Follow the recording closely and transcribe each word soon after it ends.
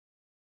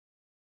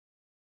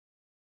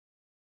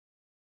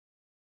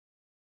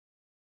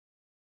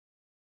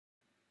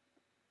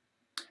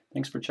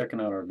Thanks for checking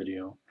out our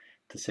video.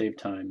 To save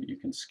time, you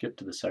can skip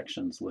to the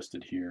sections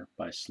listed here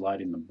by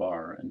sliding the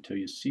bar until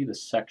you see the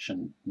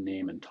section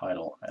name and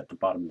title at the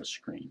bottom of the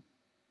screen.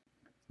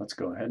 Let's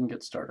go ahead and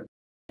get started.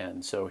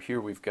 And so here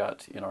we've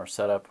got in our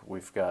setup,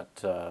 we've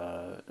got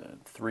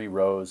 3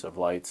 rows of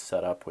lights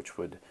set up, which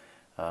would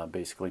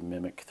basically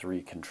mimic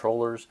 3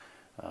 controllers,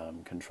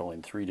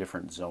 controlling 3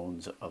 different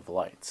zones of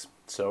lights.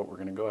 So we're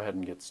going to go ahead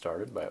and get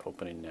started by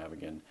opening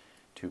Navigan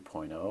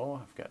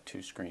 2.0. I've got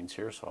 2 screens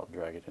here, so I'll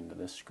drag it into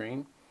this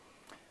screen.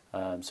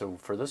 So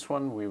for this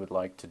one, we would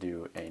like to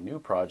do a new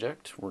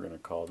project. We're going to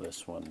call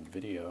this one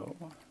Video,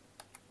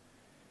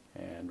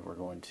 and we're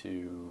going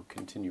to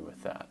continue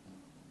with that.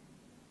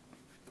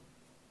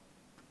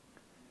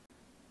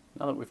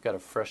 Now that we've got a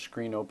fresh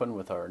screen open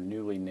with our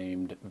newly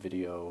named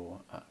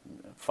video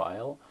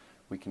file,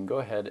 we can go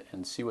ahead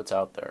and see what's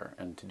out there.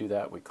 And to do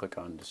that, we click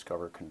on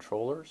Discover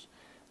Controllers.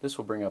 This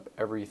will bring up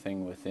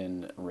everything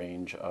within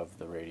range of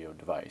the radio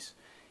device.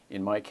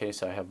 In my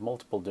case, I have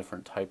multiple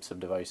different types of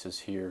devices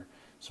here,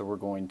 so we're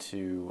going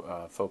to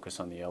focus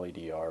on the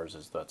LEDRs,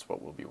 as that's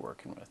what we'll be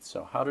working with.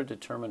 So how to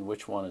determine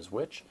which one is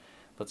which?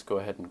 Let's go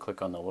ahead and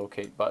click on the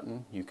Locate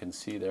button. You can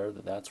see there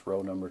that that's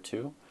row number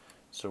 2.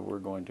 So we're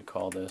going to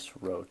call this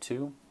row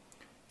 2,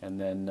 and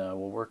then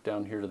we'll work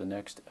down here to the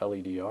next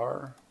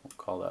LEDR. We'll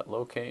call that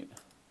Locate.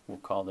 We'll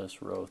call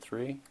this row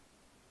 3,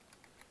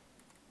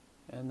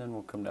 and then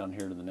we'll come down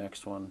here to the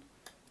next one.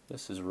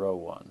 This is row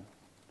 1.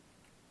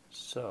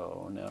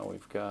 So now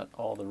we've got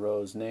all the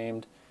rows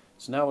named.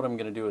 So now what I'm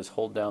going to do is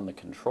hold down the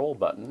Control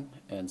button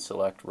and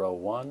select row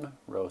 1,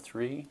 row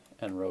 3,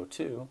 and row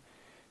 2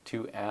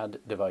 to add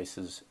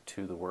devices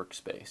to the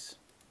workspace.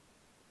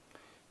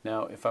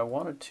 Now, if I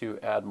wanted to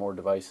add more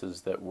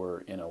devices that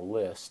were in a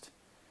list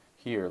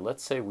here,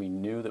 let's say we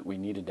knew that we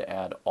needed to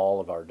add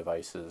all of our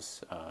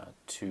devices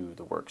to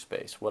the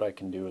workspace. What I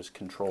can do is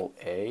Control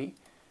A.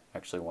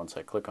 Actually, once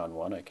I click on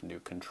one, I can do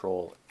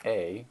Control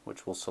A,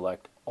 which will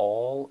select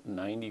all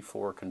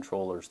 94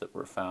 controllers that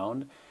were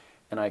found,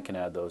 and I can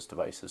add those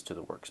devices to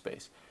the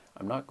workspace.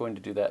 I'm not going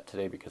to do that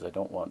today because I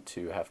don't want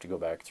to have to go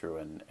back through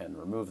and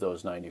remove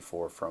those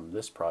 94 from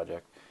this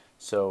project.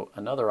 So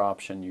another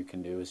option you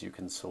can do is you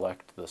can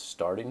select the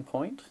starting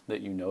point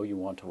that you know you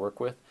want to work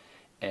with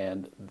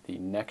and the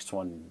next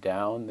one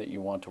down that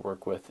you want to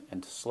work with,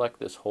 and to select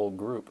this whole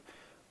group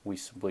we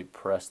simply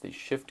press the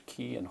Shift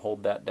key and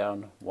hold that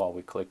down while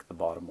we click the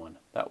bottom one.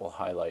 That will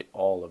highlight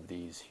all of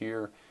these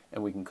here,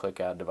 and we can click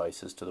Add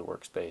Devices to the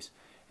workspace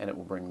and it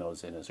will bring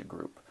those in as a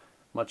group.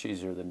 Much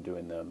easier than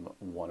doing them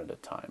one at a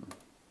time.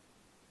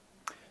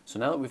 So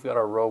now that we've got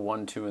our row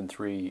 1, 2, and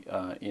 3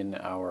 in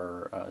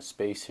our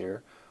space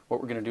here,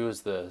 what we're going to do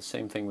is the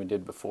same thing we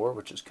did before,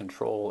 which is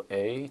Control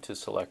A to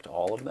select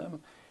all of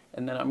them.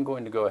 And then I'm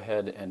going to go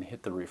ahead and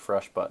hit the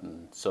refresh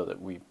button so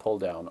that we pull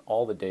down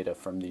all the data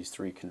from these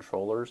 3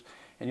 controllers.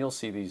 And you'll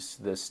see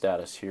this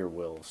status here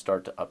will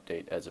start to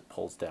update as it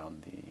pulls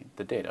down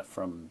the data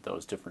from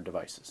those different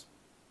devices.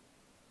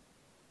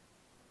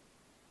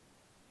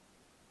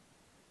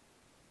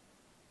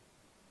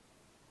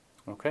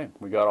 Okay,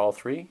 we got all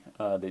 3.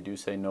 They do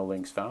say no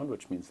links found,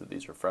 which means that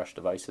these are fresh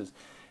devices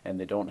and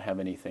they don't have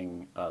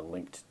anything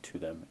linked to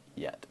them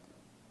yet.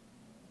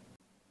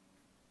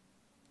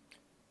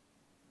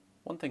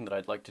 One thing that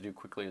I'd like to do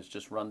quickly is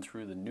just run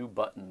through the new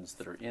buttons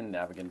that are in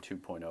Navigan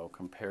 2.0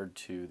 compared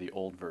to the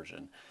old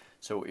version.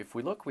 So if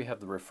we look, we have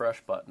the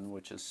refresh button,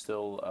 which is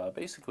still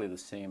basically the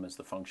same as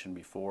the function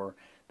before.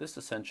 This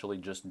essentially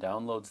just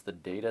downloads the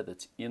data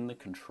that's in the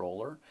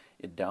controller.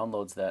 It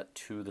downloads that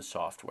to the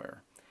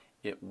software.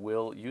 It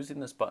will, using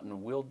this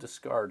button, will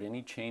discard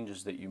any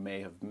changes that you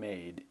may have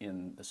made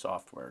in the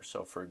software.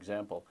 So for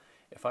example,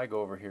 if I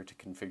go over here to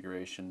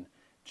configuration,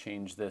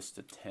 change this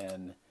to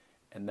 10,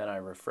 and then I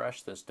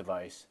refresh this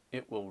device,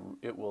 it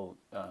will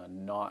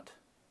not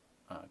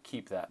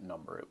keep that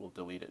number. It will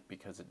delete it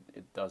because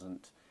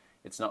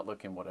it's not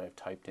looking what I've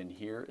typed in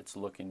here, it's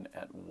looking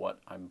at what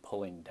I'm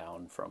pulling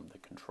down from the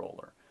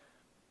controller.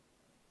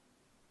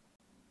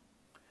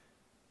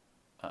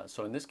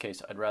 So in this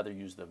case, I'd rather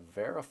use the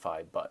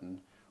Verify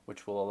button,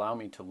 which will allow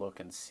me to look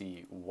and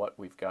see what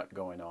we've got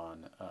going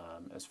on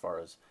as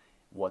far as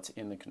what's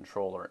in the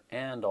controller,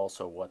 and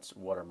also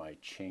what are my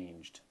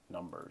changed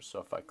numbers. So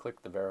if I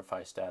click the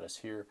Verify status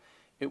here,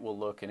 it will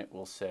look and it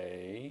will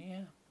say,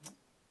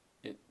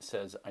 it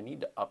says I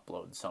need to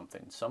upload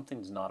something.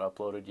 Something's not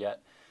uploaded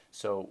yet.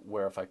 So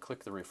where if I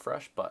click the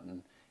Refresh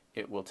button,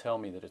 it will tell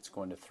me that it's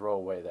going to throw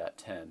away that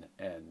 10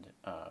 and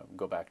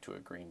go back to a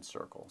green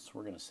circle. So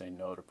we're going to say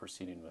no to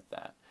proceeding with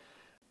that.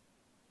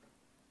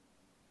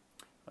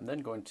 I'm then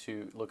going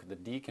to look at the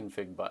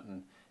deconfig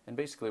button, and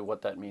basically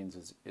what that means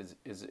is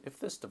if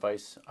this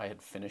device, I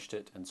had finished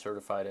it and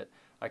certified it,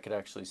 I could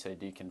actually say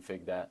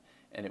deconfig that,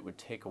 and it would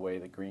take away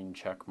the green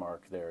check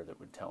mark there that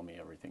would tell me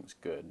everything's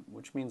good,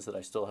 which means that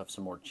I still have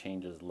some more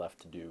changes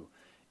left to do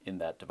in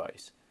that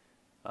device.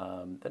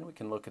 Then we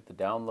can look at the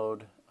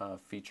download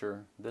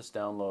feature. This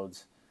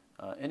downloads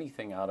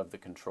anything out of the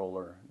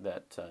controller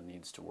that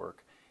needs to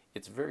work.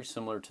 It's very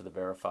similar to the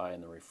verify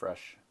and the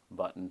refresh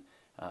button.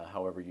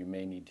 However, you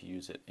may need to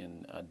use it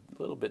in a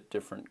little bit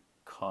different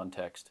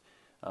context.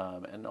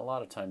 And a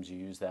lot of times you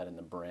use that in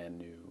the brand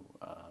new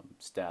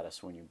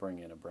status. When you bring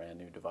in a brand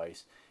new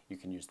device, you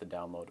can use the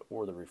download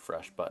or the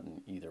refresh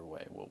button. Either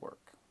way will work.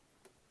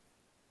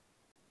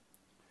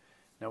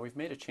 Now we've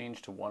made a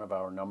change to one of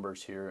our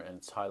numbers here, and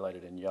it's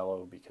highlighted in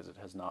yellow because it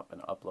has not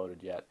been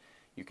uploaded yet.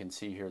 You can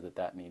see here that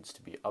that needs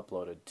to be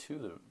uploaded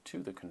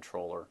to the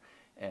controller,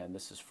 and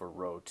this is for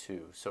row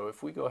 2. So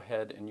if we go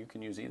ahead, and you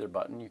can use either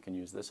button, you can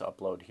use this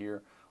upload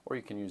here, or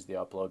you can use the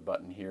upload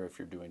button here if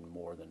you're doing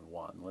more than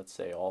one. Let's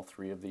say all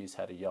 3 of these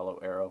had a yellow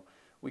arrow.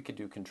 We could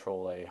do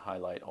Control A,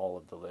 highlight all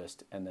of the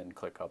list, and then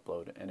click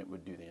upload, and it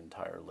would do the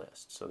entire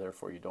list. So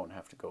therefore you don't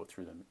have to go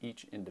through them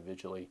each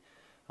individually.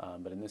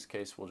 But in this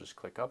case, we'll just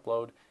click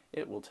upload.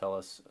 It will tell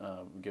us,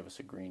 give us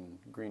a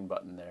green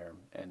button there,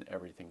 and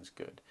everything's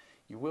good.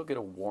 You will get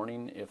a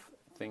warning if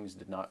things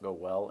did not go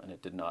well and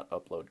it did not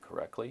upload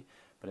correctly.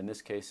 But in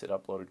this case, it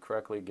uploaded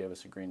correctly, gave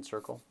us a green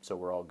circle, so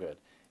we're all good.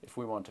 If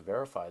we want to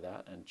verify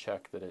that and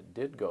check that it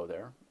did go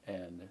there,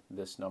 and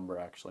this number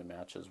actually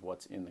matches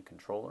what's in the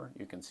controller,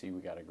 you can see we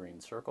got a green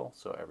circle,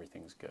 so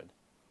everything's good.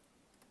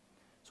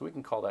 So we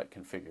can call that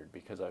configured,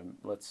 because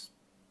let's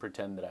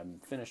pretend that I'm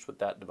finished with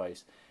that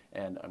device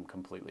and I'm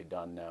completely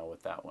done now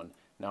with that one.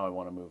 Now I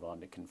want to move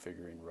on to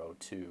configuring row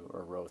 2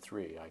 or row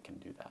 3. I can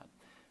do that.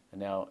 And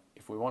now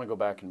if we want to go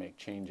back and make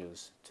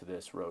changes to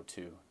this row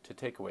 2, to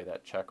take away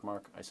that check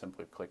mark, I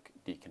simply click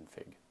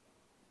deconfig.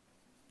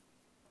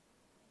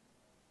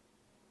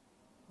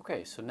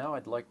 Okay, so now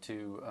I'd like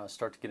to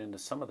start to get into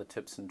some of the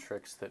tips and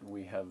tricks that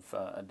we have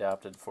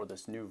adapted for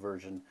this new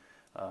version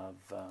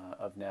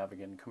of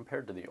Navigan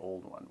compared to the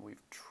old one.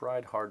 We've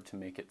tried hard to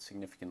make it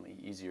significantly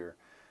easier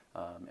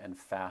and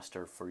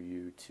faster for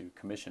you to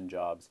commission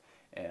jobs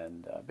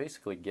and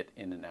basically get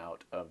in and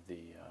out of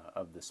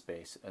the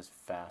space as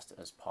fast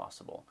as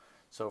possible.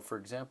 So for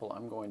example,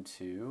 I'm going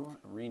to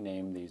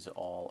rename these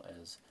all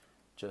as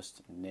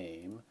just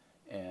name,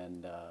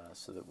 and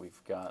so that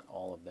we've got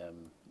all of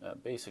them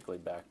basically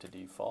back to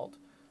default.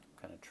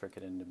 Kind of trick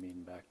it into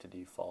being back to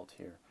default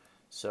here.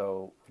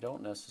 So we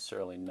don't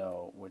necessarily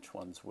know which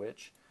one's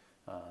which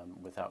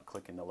without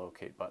clicking the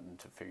locate button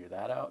to figure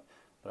that out.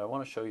 But I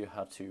want to show you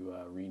how to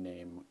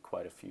rename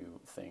quite a few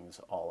things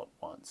all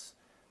at once.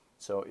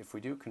 So if we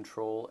do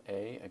Control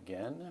A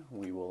again,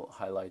 we will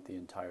highlight the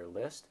entire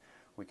list.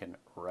 We can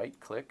right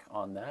click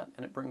on that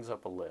and it brings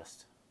up a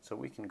list. So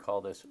we can call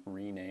this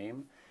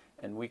rename,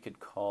 and we could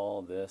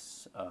call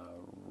this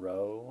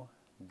row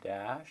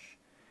dash,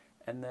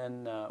 and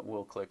then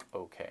we'll click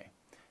OK.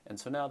 And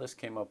so now this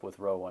came up with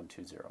row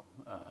 120.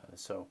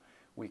 So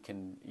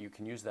you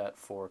can use that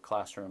for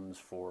classrooms,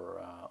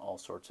 for all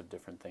sorts of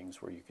different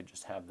things, where you could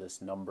just have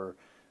this number,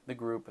 the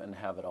group, and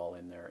have it all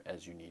in there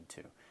as you need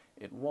to.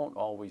 It won't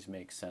always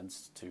make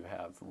sense to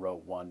have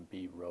row 1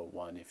 be row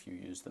 1 if you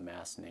use the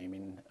mass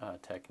naming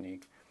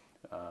technique.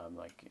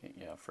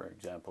 For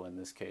example, in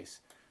this case,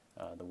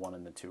 the 1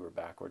 and the 2 are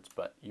backwards,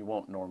 but you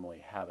won't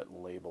normally have it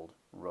labeled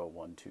row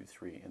 1, 2,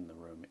 3 in the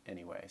room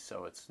anyway,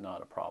 so it's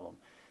not a problem.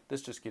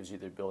 This just gives you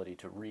the ability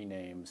to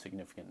rename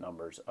significant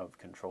numbers of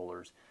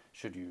controllers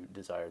should you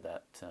desire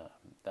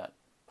that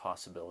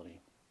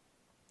possibility.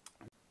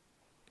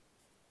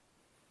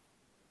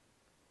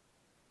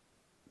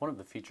 One of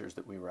the features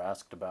that we were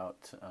asked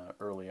about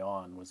early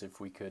on was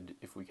if we could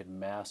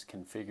mass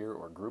configure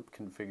or group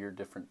configure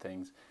different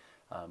things.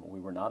 We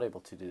were not able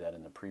to do that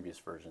in the previous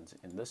versions.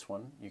 In this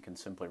one, you can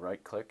simply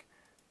right-click,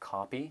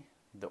 copy.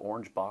 The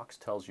orange box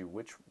tells you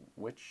which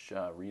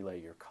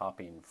relay you're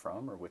copying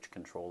from, or which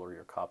controller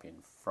you're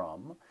copying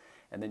from,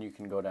 and then you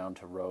can go down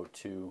to row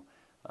 2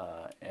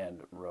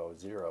 and row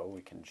 0.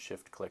 We can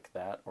shift-click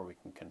that, or we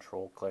can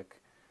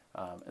control-click.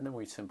 And then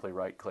we simply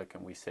right-click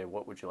and we say,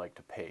 what would you like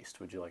to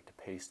paste? Would you like to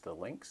paste the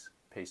links,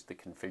 paste the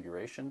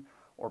configuration,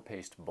 or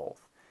paste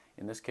both?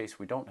 In this case,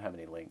 we don't have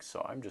any links,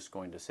 so I'm just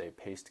going to say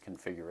paste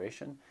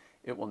configuration.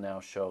 It will now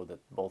show that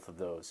both of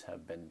those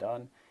have been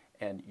done,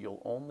 and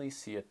you'll only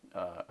see a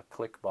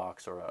click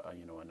box or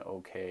an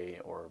OK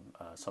or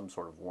some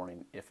sort of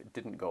warning if it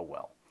didn't go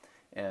well.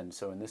 And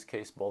so in this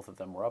case, both of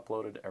them were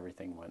uploaded.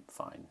 Everything went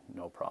fine,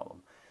 no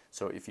problem.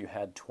 So if you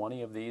had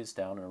 20 of these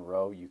down in a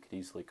row, you could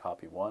easily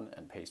copy one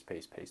and paste,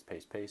 paste, paste,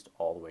 paste, paste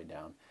all the way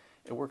down.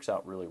 It works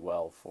out really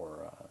well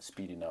for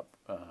speeding up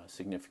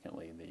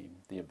significantly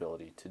the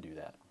ability to do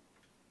that.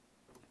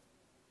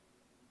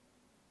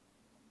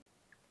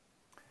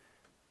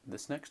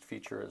 This next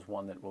feature is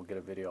one that will get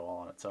a video all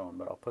on its own,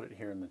 but I'll put it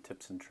here in the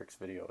tips and tricks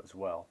video as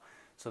well,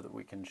 so that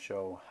we can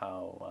show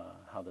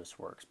how this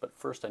works. But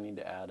first I need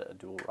to add a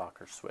dual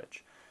rocker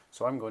switch.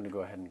 So I'm going to go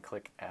ahead and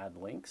click Add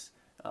Links,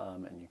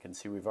 and you can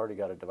see we've already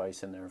got a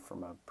device in there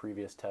from a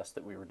previous test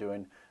that we were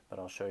doing, but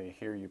I'll show you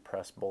here. You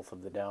press both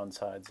of the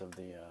downsides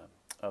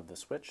of the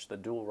switch, the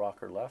dual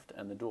rocker left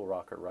and the dual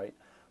rocker right,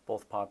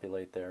 both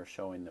populate there,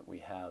 showing that we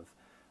have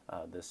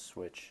this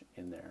switch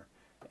in there.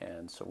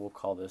 And so we'll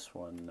call this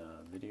one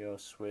video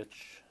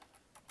switch,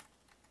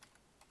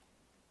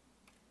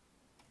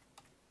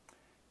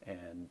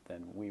 and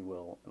then we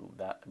will,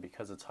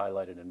 because it's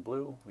highlighted in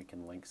blue, we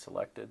can link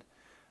selected.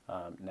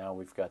 Now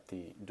we've got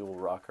the dual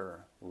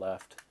rocker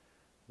left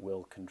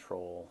will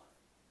control,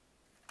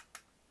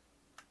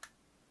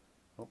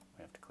 oh,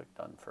 we have to click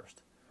done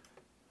first.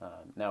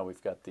 Now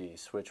we've got the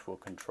switch will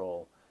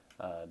control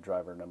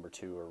driver number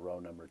 2 or row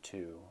number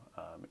 2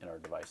 in our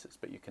devices,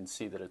 but you can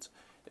see that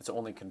it's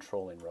only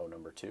controlling row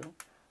number 2.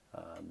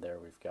 There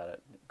we've got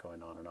it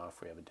going on and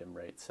off. We have a dim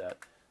rate set,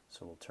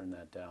 so we'll turn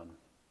that down.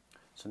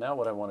 So now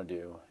what I want to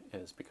do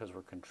is, because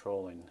we're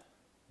controlling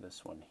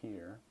this one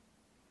here,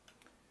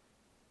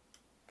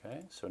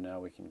 okay, so now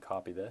we can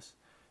copy this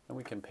and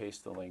we can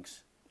paste the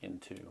links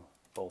into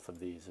both of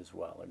these as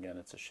well. Again,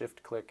 it's a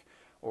shift click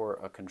or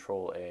a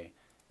control A,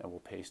 and we'll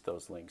paste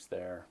those links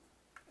there.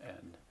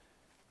 And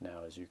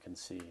now, as you can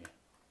see,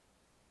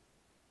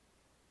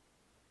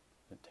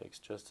 it takes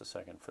just a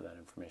second for that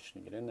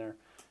information to get in there,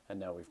 and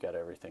now we've got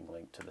everything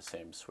linked to the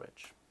same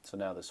switch. So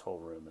now this whole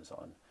room is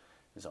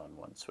on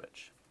one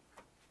switch.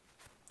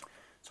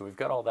 So we've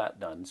got all that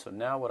done. So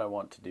now what I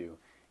want to do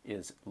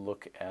is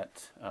look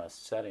at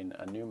setting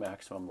a new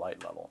maximum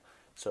light level.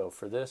 So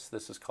for this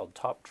is called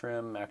top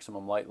trim,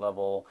 maximum light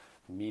level,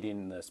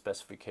 meeting the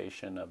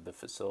specification of the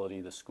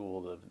facility, the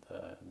school,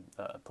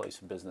 the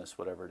place of business,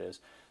 whatever it is.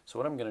 So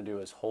what I'm going to do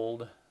is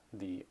hold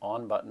the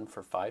on button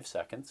for 5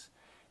 seconds,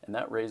 and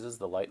that raises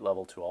the light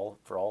level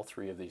for all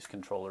 3 of these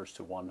controllers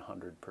to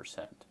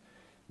 100%.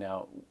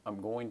 Now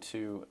I'm going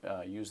to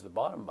use the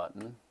bottom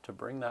button to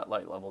bring that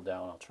light level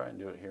down. I'll try and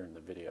do it here in the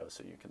video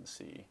so you can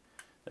see.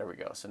 There we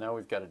go. So now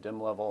we've got a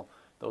dim level.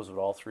 Those would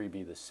all 3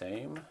 be the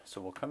same.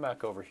 So we'll come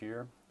back over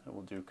here and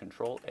we'll do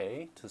Control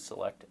A to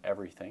select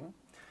everything.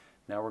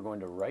 Now we're going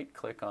to right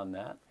click on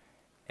that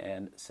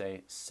and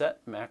say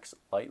set max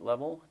light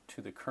level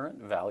to the current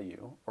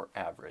value or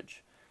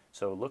average.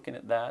 So looking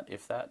at that,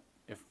 if that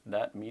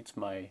meets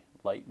my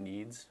light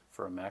needs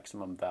for a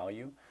maximum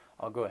value,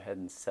 I'll go ahead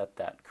and set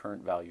that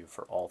current value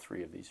for all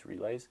 3 of these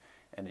relays,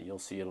 and you'll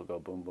see it'll go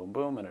boom, boom,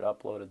 boom, and it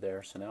uploaded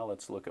there. So now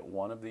let's look at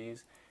one of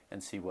these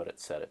and see what it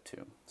set it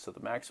to. So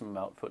the maximum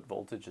output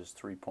voltage is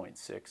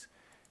 3.6,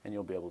 and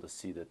you'll be able to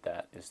see that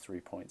that is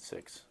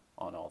 3.6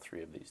 on all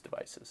 3 of these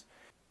devices.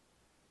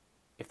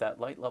 If that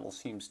light level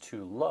seems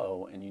too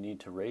low and you need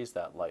to raise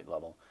that light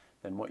level,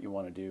 then what you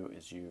want to do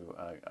is you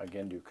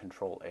again do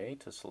Control A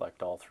to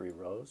select all 3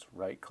 rows,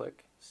 right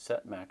click,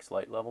 set max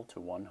light level to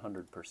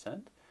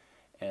 100%,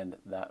 and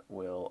that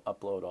will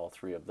upload all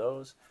 3 of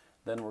those.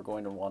 Then we're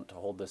going to want to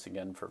hold this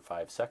again for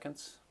 5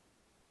 seconds,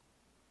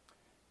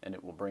 and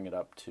it will bring it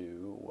up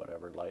to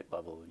whatever light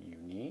level you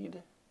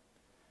need.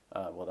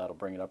 Well, that'll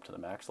bring it up to the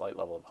max light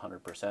level of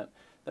 100%.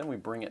 Then we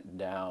bring it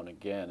down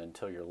again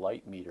until your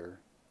light meter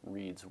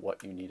reads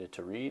what you need it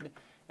to read,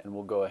 and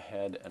we'll go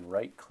ahead and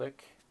right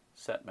click,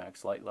 set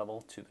max light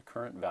level to the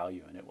current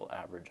value, and it will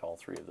average all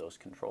 3 of those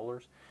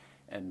controllers,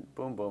 and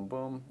boom, boom,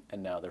 boom,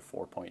 and now they're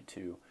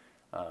 4.2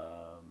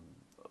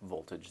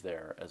 voltage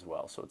there as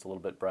well. So it's a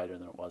little bit brighter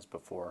than it was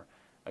before.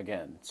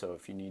 Again, so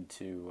if you need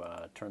to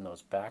turn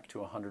those back to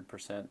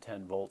 100%,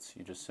 10 volts,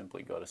 you just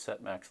simply go to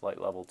set max light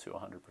level to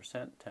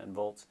 100%, 10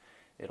 volts.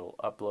 It'll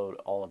upload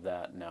all of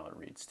that, and now it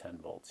reads 10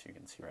 volts. You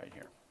can see right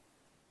here.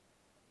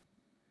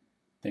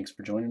 Thanks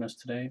for joining us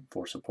today.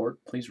 For support,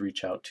 please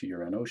reach out to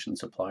your EnOcean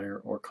supplier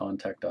or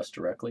contact us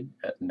directly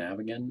at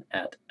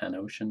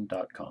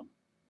navigan@enocean.com.